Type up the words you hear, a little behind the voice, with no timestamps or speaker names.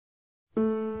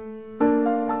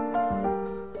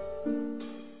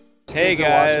Hey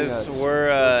guys, we're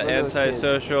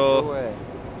Antisocial,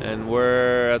 and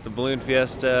we're at the Balloon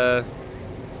Fiesta.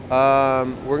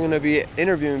 We're gonna be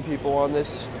interviewing people on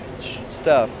this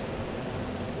stuff.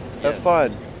 Have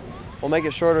fun. We'll make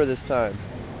it shorter this time.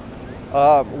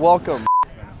 Welcome.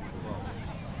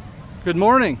 Good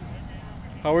morning.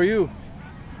 How are you?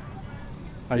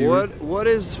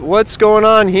 What's going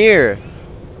on here?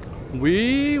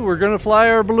 We were gonna fly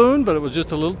our balloon, but it was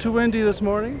just a little too windy this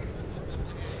morning.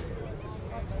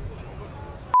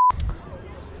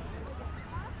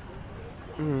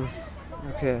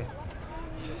 Okay.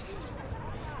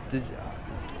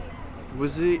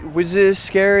 Was it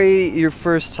scary your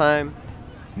first time?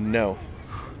 No.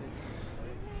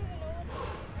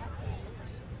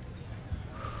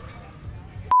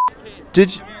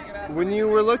 When you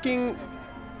were looking,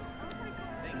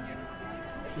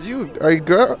 are you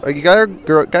guy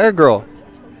or girl?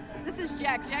 This is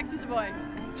Jax. Jax is a boy.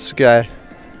 This guy.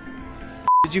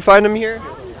 Did you find him here?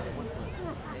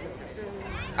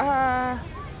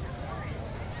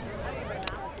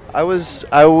 I was.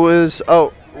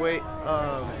 Oh, wait.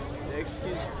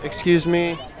 Excuse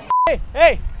me.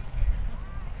 Hey!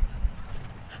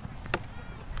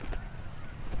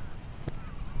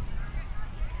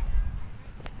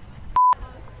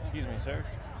 Excuse me, sir.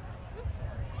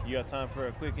 You got time for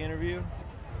a quick interview?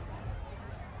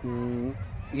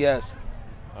 Yes.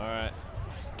 All right.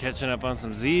 Catching up on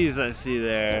some Z's, I see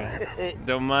there.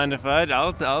 Don't mind if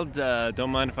don't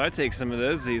mind if I take some of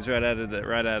those Z's right out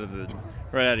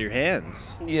of your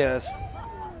hands. Yes.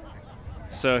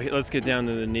 So let's get down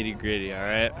to the nitty gritty. All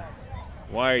right.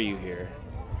 Why are you here?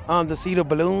 To see the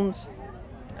balloons.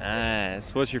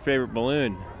 Nice. What's your favorite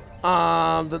balloon?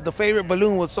 The favorite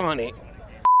balloon was Sonic.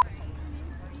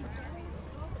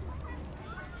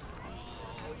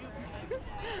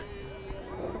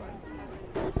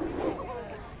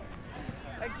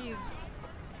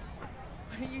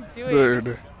 What are you doing?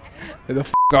 Dude, get the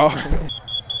f off.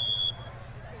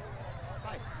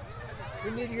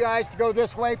 We need you guys to go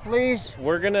this way, please.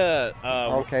 We're gonna.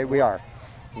 Okay, we are.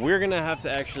 We're gonna have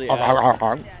to actually ask.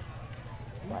 What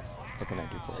can I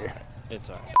do for you? It's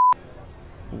alright.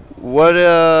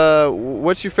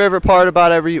 What's your favorite part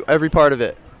about every part of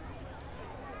it?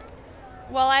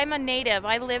 Well, I'm a native.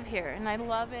 I live here, and I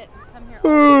love it. Come here.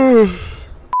 What'd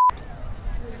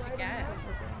you get?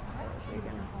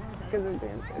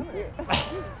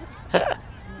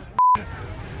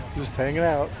 Just hanging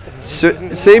out.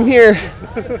 Same here.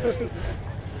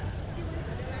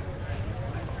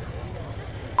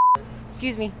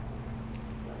 Excuse me.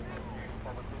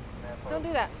 Don't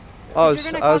do that. I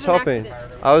was helping.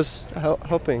 I was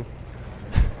helping.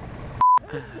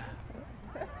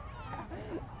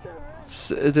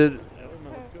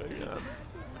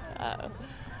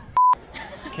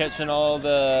 Catching all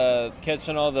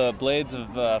the blades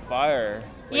of fire.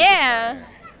 Yeah,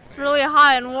 it's really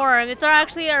hot and warm. It's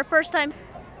actually our first time.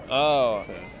 Oh,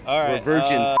 all right. We're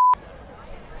virgins.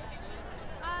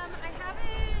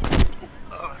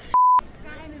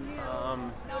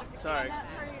 Sorry.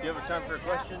 Do you have time for a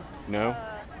question? No.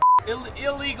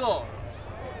 Illegal.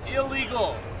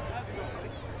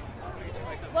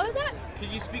 What was that? Could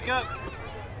you speak up?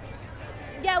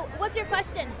 Yeah, what's your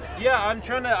question? Yeah, I'm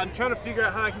trying to figure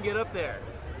out how I can get up there.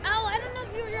 Oh, I don't know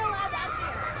if you're allowed up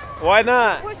here. Why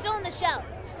not? We're still in the show.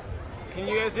 Can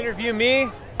you guys interview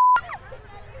me?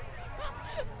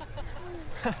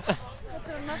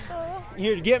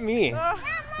 Here, get me.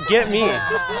 Get me.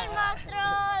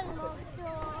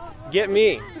 Get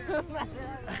me.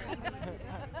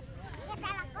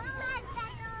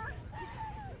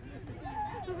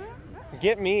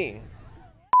 Get me.